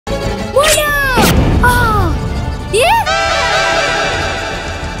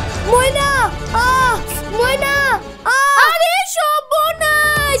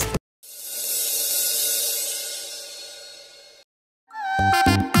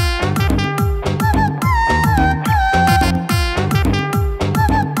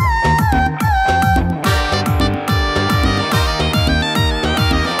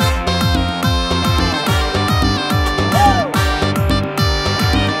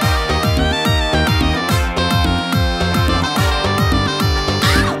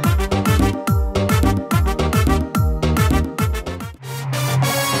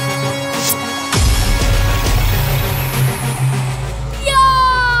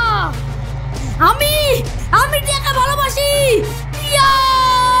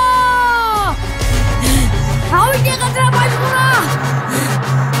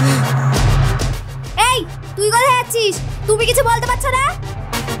তুমি কিছু বলতে পারছো না?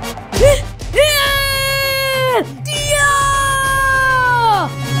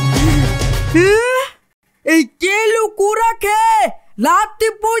 এই কেলু কুড়া খে লাতি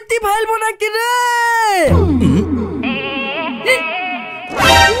পইতি ফেলবো নাকি রে?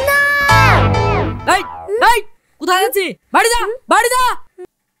 কোথায় আছি? বাড়ি যা, বাড়ি যা।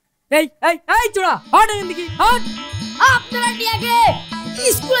 এই এই এই চোরা হট এখান থেকে হট। আপনারা টিয়াকে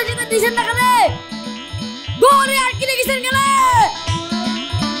স্কুলে যেতে দিছেন না কেন? ঘরে আর কি লেগেছেন কেন?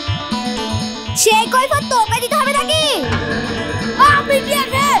 সেই কৈফত তোকে দিতে হবে নাকি? আমি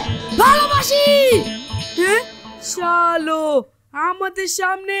টিয়াকে ভালোবাসি। শালো আমাদের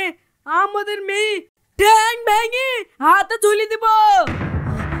সামনে আমাদের মেয়ে ঠ্যাং ভেঙে হাতে ঝুলি দিব।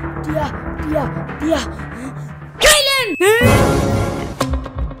 টিয়া টিয়া টিয়া কইলেন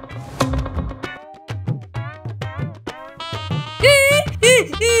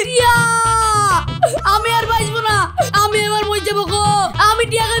টিয়া আমি আর বাঁচবো না, আমি এবার মরে যাবো গো। আমি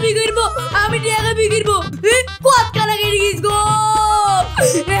টিয়াকে বিগিরব, আমি টিয়াকে বিগিরব। কত কানা গেড়ে গিস গো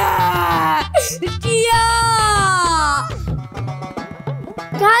টিয়া।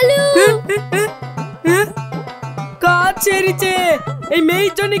 কালু কাজ ছেড়েছে এই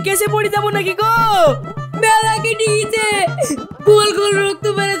মেয়ের জন্য কেসে পড়ে যাবো নাকি গো? মেলা কেটে গেছে, গোল গোল রক্ত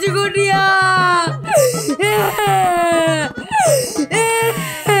বেড়েছে গো টিয়া।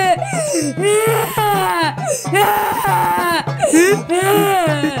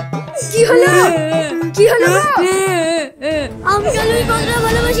 কি হলো, কি হলো? আমি কালুই কতটা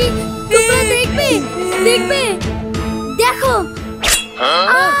ভালোবাসি তোমরা দেখবে, দেখবে দেখো।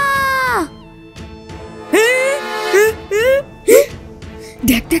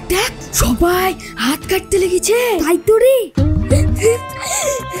 দেখ দেখ দেখ সবাই হাত কাটতে লেগেছে। তাই তো রে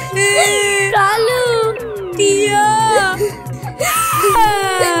কালু টিয়া।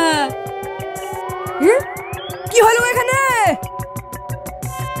 কি হলো এখানে?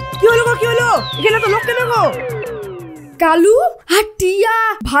 কি হলো গো, কি হলো? এখানে তো লোক কেন গো? কালু আর টিয়া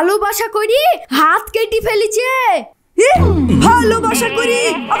ভালোবাসা করি হাত কেটে ফেলেছে। ভালোবাসা করি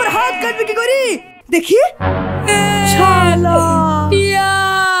আবার হাত কাটবে কি করি দেখি? শালা টিয়া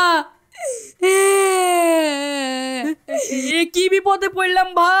কি বিপদে পড়লাম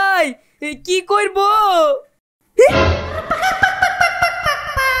ভাই, কি করব?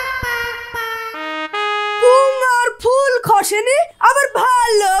 আর ফুল খসেনি আবার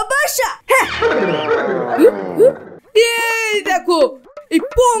ভালোবাসা। এই দেখো এই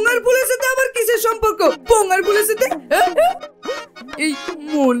পোঙার ফুলের সাথে আবার কিসের সম্পর্ক? পোঙার ফুলের সাথে এই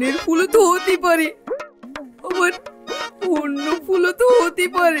মনের ফুলও তো হতেই পারে, আবার অন্য ফুলও তো হতেই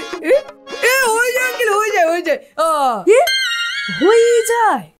পারে। হয়ে যায় আঙ্কেল, হয়ে যায়, হয়ে যায়, হয়ে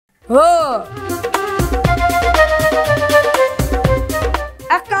যায়।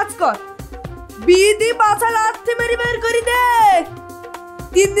 এক কাজ কর, বিধি বাছা লাথি মেরে বের করে দে।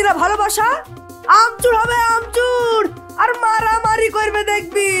 3 দিনে ভালোবাসা আমচুর হবে, আমচুর, আর মারামারি করবে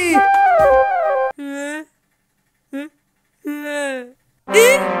দেখবি।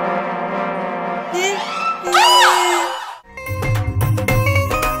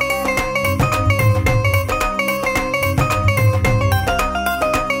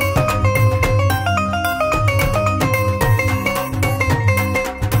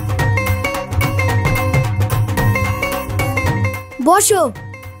 বসো।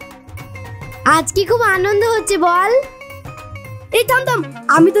 আজ কি খুব আনন্দ হচ্ছে বল? এই থাম থাম,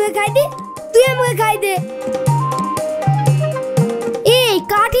 আমি তোকে খাই দে, তুই আমাকে খাই দে। এই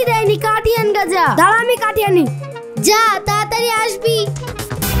কাঠি দেয়নি, কাঠি আন গাজা। দাঁড়া আমি কাঠি আনি। যা তাড়াতাড়ি আসবি।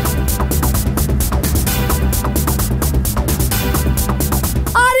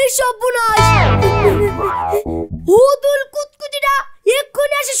 আরে সর্বনাশ, হুদুল কুতকুতিটা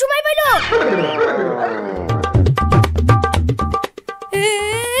এক্ষুনি আসে সময় পাইলো।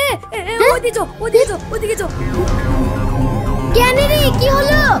 ওদিকে চো। কেন রে, কি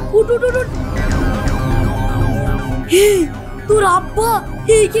হলো? উঠ উঠ উঠ। তোর আব্বা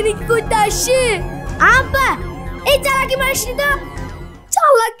এইখানে কি করতে আসছে? আব্বা এই চালাকি মারিস নি তো।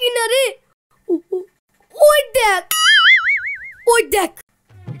 চালাকি না রে, ওই দেখ, ওই দেখ।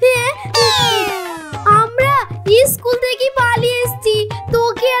 আমরা স্কুল থেকে পালিয়ে এসেছি,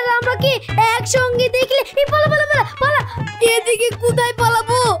 তোকে আর আমাকে একসঙ্গে দেখলে পালা পালা পালা পালা। এদিকে কোথায়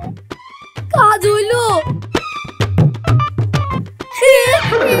পালাবো? কাজ হইলো।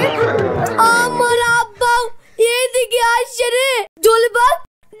 আমার আব্বাও এদিকে আসছে রে। জলিবাগ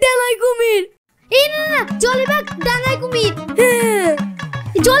ডাঙায় কুমির। এই না না, জলিবাগ ডাঙায় কুমির,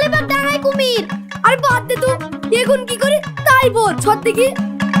 জলিবাগ ডাঙায় কুমির। আর বাদ দে তো, এখন কি করে তাই বল। সব দেখি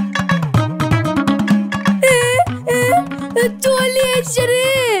চলে এসছে রে।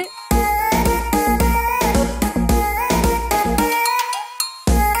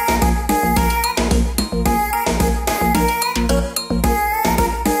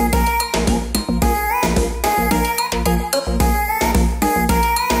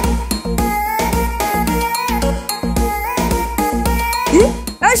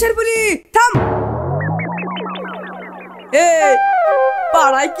 এই শেরপুলি থাম।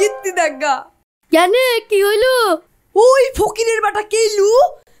 পাড়ায় কীর্তি দেখা কেন কি হইলো? ওই ফকিরের বেটা কেলু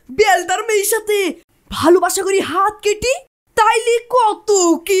বেলদার মেয়ের সাথে ভালোবাসা করি হাত কেটে তাইলে কত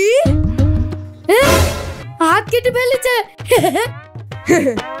কি হাত কেটে ফেলেছে।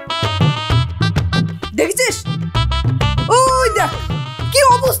 দেখছিস? ওই দেখ কি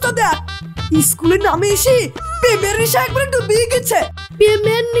অবস্থা দেখ, স্কুলের নামে এসে প্রেমের নেশা একবারে ডুবিয়ে গেছে।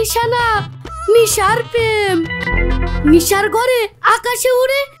 প্রেমের নিশা না, নিশার প্রেম। নিশার ঘরে আকাশে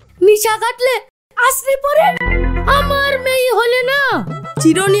উড়ে নিশা কাটলে আসলে পরে আমার মেয়ে হলে না।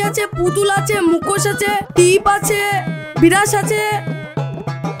 চিরনি আছে, পুতুল আছে, মুখোশ আছে, টিপ আছে, বিরাস আছে,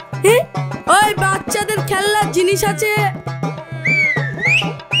 ওই বাচ্চাদের খেলনার জিনিস আছে।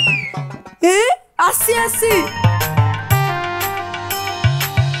 আসছি আসছি।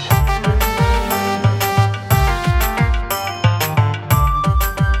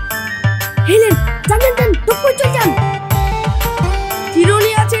 হেলেন জানেন জান টুকুই চল যান।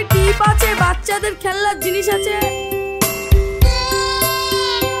 চিরনি আছে, টিপ আছে, বাচ্চাদের খেলনার জিনিস আছে।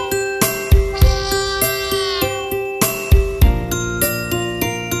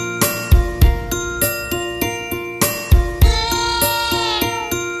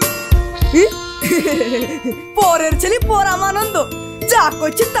 পরের ছেলে পরাম আনন্দ, যা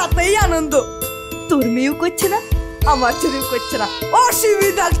করছে তাতেই আনন্দ। তোর মেয়েও করছে না, আমার ছেলেও করছে না,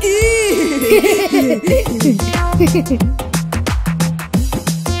 অসুবিধা কি?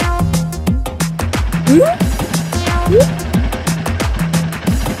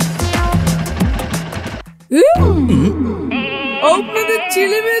 আপনাদের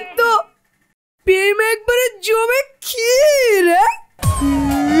ছেলে মেয়ের তো প্রেম একবারে জমে ক্ষীর।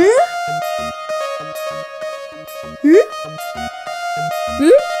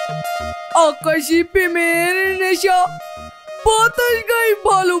 আকাশি প্রেমের নেশা, বাতাস গাই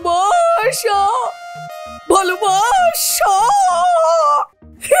ভালোবাসা, ভালোবাসা,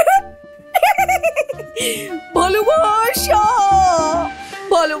 ভালোবাসা,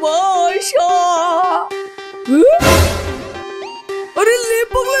 ভালোবাসা। আরে লে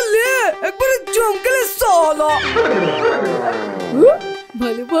পাগলা লে, একবারে জমকেলে সালা।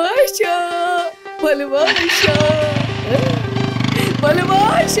 ভালোবাসা, ভালোবাসা,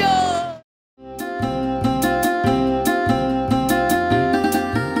 ভালোবাসা।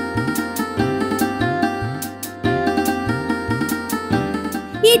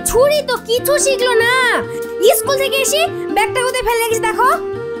 এই ছুরি তো কিছু শিখলো না। স্কুল থেকে এসে ব্যাগটা কোথায় ফেলে রেখেছে দেখো।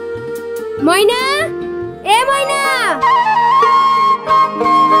 ময়না, এ ময়না।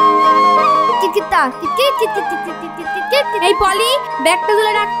 কিকিতা কিকিত কিকিত কিকিত কিকিত। এই পলি ব্যাগটা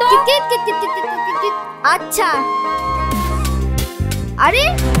তুলে রাখ তো। কিকিত কিকিত কিকিত। আচ্ছা। আরে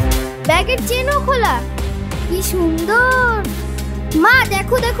ব্যাগের চেনও খোলা, কি সুন্দর। মা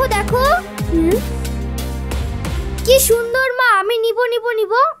দেখো দেখো দেখো। কি সুন্দর মা, আমি নিব নিব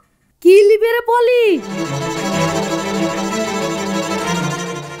নিব। কি লিবে রে পলি?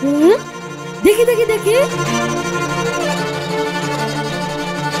 দেখি দেখি দেখি।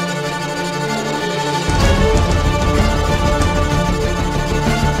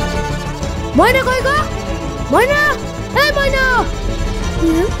 ময়না কই গো? ময়না, এই ময়না।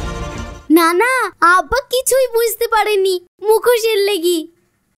 না না, আব্বা কিছুই বুঝতে পারেনি, মুখোশের লেগি।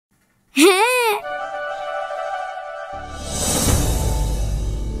 হ্যাঁ।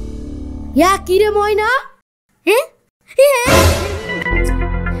 ইয়া কি রে ময়না?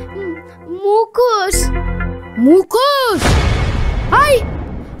 মুখোশ। মুখোশ? হাই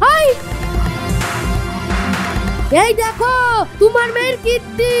হাই, এই দেখো তোমার মেয়ের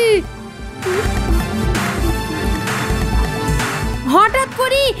কীর্তি। হঠাৎ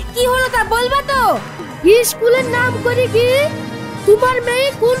করে কি হলো তা বলবা তো? স্কুলের নাম করে কি তোমার মেয়ে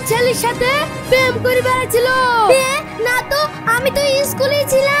কোন ছেলের সাথে প্রেম করে বেড়াচ্ছিল? না তো, আমি তো স্কুলে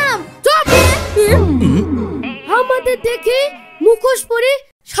ছিলাম। চুপ! আমাদের দেখে মুখোশ পরে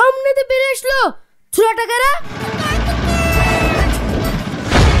সামনে দিয়ে বেরিয়ে আসলো ছোড়াটা কারা?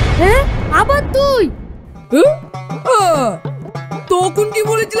 আবার তুই? তখন কি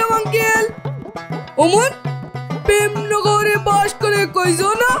বলেছিলাম আঙ্কেল? ওমন প্রেমনগরে বাস করে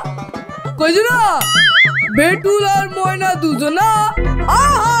কয়জনা? কয়জনা? বেটুল আর ময়না দুজনা।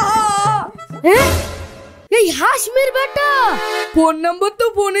 এই হাসমের বেটা। ফোন নাম্বার তো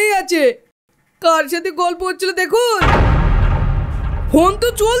ফোনেই আছে, কার সাথে গল্প হচ্ছিল দেখুন। ফোন তো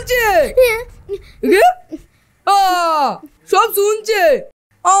চলছে, সব শুনছে।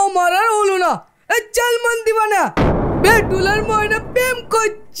 আমার আর হলো না, চল মন দিবানা। বেটুল আর ময়না প্রেম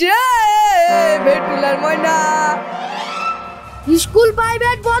করছে, বেটুল আর ময়না। স্কুল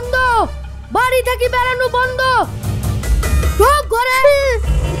প্রাইভেট বন্ধ, বাড়ি থেকে বেড়ানো বন্ধ। সব ঘরে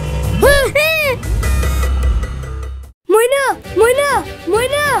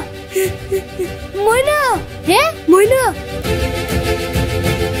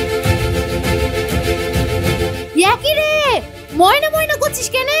করছিস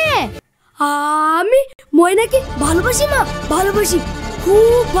কেন? আমি ময়নাকে ভালোবাসি মা, ভালোবাসি,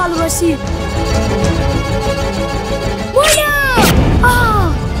 খুব ভালোবাসি। ময়না!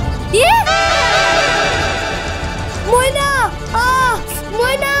 ময়না!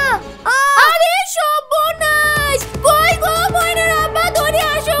 ময়না! আরে সর্বনাশ! কই গো ময়নার আব্বা, ধরে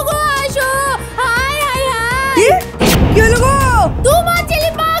আসো গো, আসো। হায় হায় হায়! কি হলো গো? তোমার ছেলে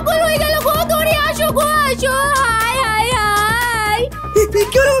পাগল হয়ে গেল গো, ধরে আসো গো, আসো। হায় হায় হায়!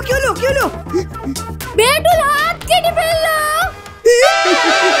 কি হলো কি হলো কি হলো? বেটুল হাত কেটে ফেললো।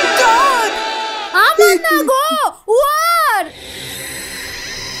 কাট! আমার না গো, ওর।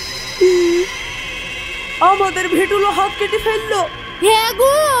 আমাদের ভেটুলো হাত কেটে ফেললো। হ্যাঁ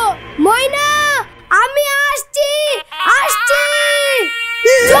গো ময়না, আমি আসছি, আসছি।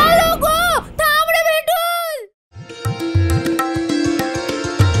 চলো গো, থামড়ে ভেটুল।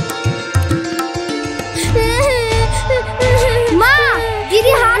 মা,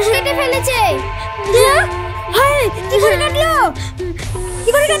 দিদি হাত কেটে ফেলেছে। হায়, কি করে কাটলো? কি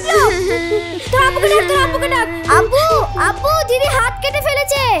করে কাটলো? তোর আব্বুকে ডাক, তোর আব্বুকে ডাক। আব্বু, আব্বু, দিদি হাত কেটে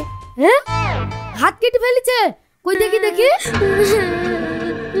ফেলেছে। হ্যাঁ, হাত কেটে ফেলেছে? কই দেখি দেখি।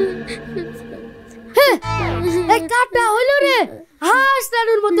 হ্যাঁ, এই কাটা হলো রে, হাঁস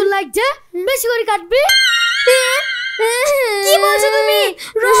রানুর মতন লাগছে। বেশি করে কাটবি। কি বলছো তুমি?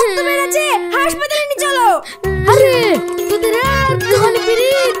 রক্ত বেরোচ্ছে, হাসপাতালে নিয়ে চলো। আরে তোদের আর দোকানে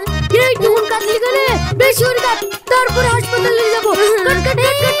পিরিত, এই টুকুন কাটলি গেলে বেশি করে কাট, তারপরে হাসপাতালে নিয়ে যাবো। কাট কাট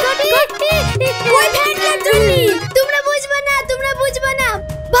কাট কাট কাট। ওই ভেটলার জন্য তোমরা বুঝবে না, তোমরা বুঝবে না।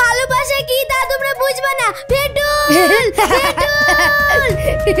 ভালোবাসা কি তা তোমরা বুঝবে না। ভেটুল, ভেটুল।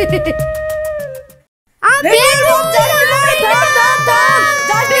 আমি থাম থাম থাম,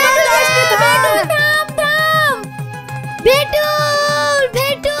 যাসনি না, যাসনি, থাম থাম। ভেটুল,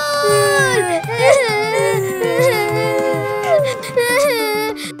 ভেটুল।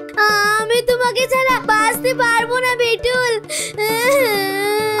 আমি তোমাকে ছাড়া বাঁচতে পারবো না ভেটুল।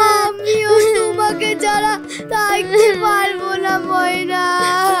 আমিও তোমাকে ছাড়া থাকতে পারবো না ময়না।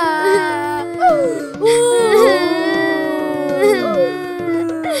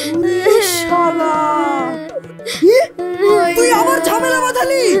 শালা, তুই আবার ঝামেলা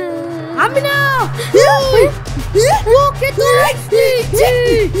বাঁধালি। আমি না, ওকে তো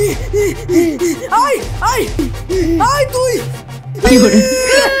আই আই আই তুই কি করে?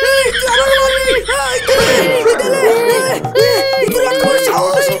 তুই আমার মারলি। আই তুই তুই এত বড়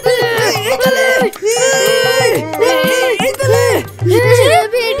সাহস। এই চলে, এই চলে।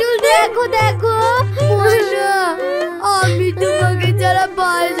 ভেটুল দেখো দেখো, ময়না, আমি তোমাকে ছাড়া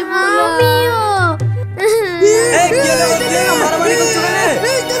বাঁচবো না। আমিও। এই কি হলো? কি হলো? মারামারি করছো কেন?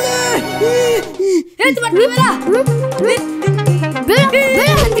 এই চলে। এই তোমার কি বেলা? বেলা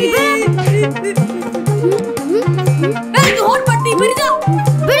বেলা হাতি বেলা। এই তুই হট পাটি বেরিয়ে যা।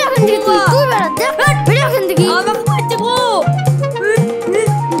 বেলা হাতি তুই বেলা দেখ, বেলা হাতি আমাকে মারছে গো।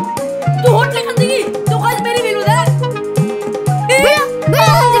 তুই হট লেখান দিবি, তো কাজ মেরে ফেলবো দেখ। বেলা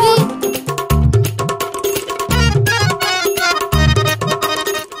বেলা হাতি।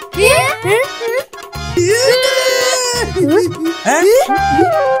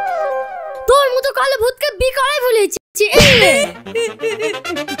 তোর মতো কালো ভূতকে বিকারে ফেলেছি।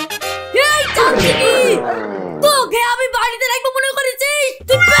 এই চাঁদনি, তোকে আমি বাড়িতে রাখবো মনে করেছিস?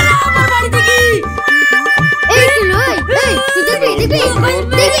 তুই বেলা আমার বাড়ি থেকে। এই কি লই? এই তুই দেখবি দেখবি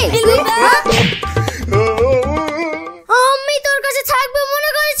আমি তোর কাছে থাকবো মনে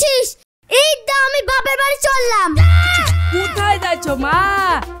করেছিস? এই দা আমি বাপের বাড়ি চললাম। কোথায় যাচ্ছ মা?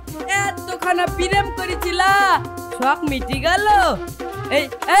 এতখানা প্রেম করেছিলা, শখ মিটি গেল। এই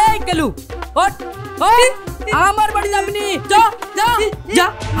এই কেলু, ওঠ ওঠ, আমার বাড়ি যাবনি। যা যা যা,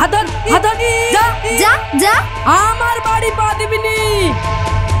 হাতন হাতন, যা যা যা, আমার বাড়ি পা দিবিনি।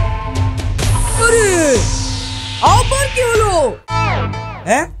 আরে আবার কি হলো?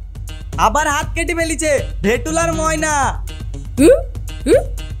 হ্যাঁ, আবার হাত কেটে ফেলিছে ভেটুলার ময়না।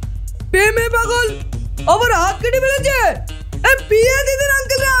 প্রেমে পাগল আবার হাত কেটে ফেলেছে। বিয়ে দিতেন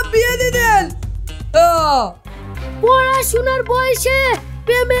আঙ্কেলরা, বিয়ে দিতেন। পড়াশোনার বয়সে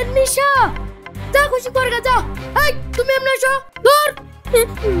প্রেমের নেশা, যা খুশি করে যা। এই তুমি এমন এসো, ধর।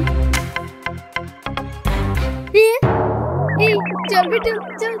 এই চল বেটু,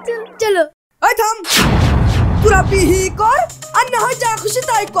 চল চল চলো। এই থাম, তোরা বিহি কর আর না হয় যা খুশি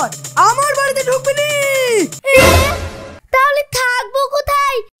তাই কর, আমার বাড়িতে ঢুকবি নি। তাহলে থাকবো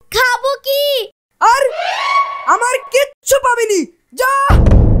কোথায়, খাবো কি? আর আমার কিচ্ছু পাবিনি, যা।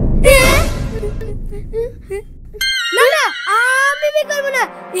 না না, আমি বি করবো না,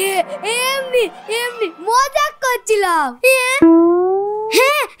 এমনি এমনি মজা করছিলাম।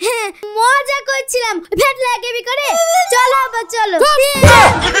 হ্যাঁ হ্যাঁ, মজা করছিলাম। ভেট লাগে বি করে। চলো আবার চলো। চলো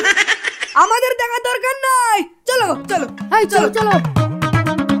আমাদের দেখা দরকার নাই, চলো চলো এই চলো চলো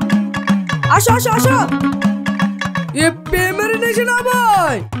আসো আসো আসো। এ প্রেমের নেশা না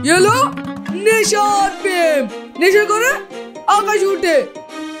ভাই, এলো নেশার প্রেম। নেশা করে আকাশ উঠে,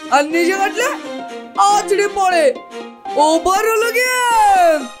 আর নেশা কাটলে আছড়ে পড়ে। ওভার হলো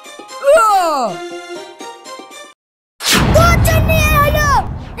গেম।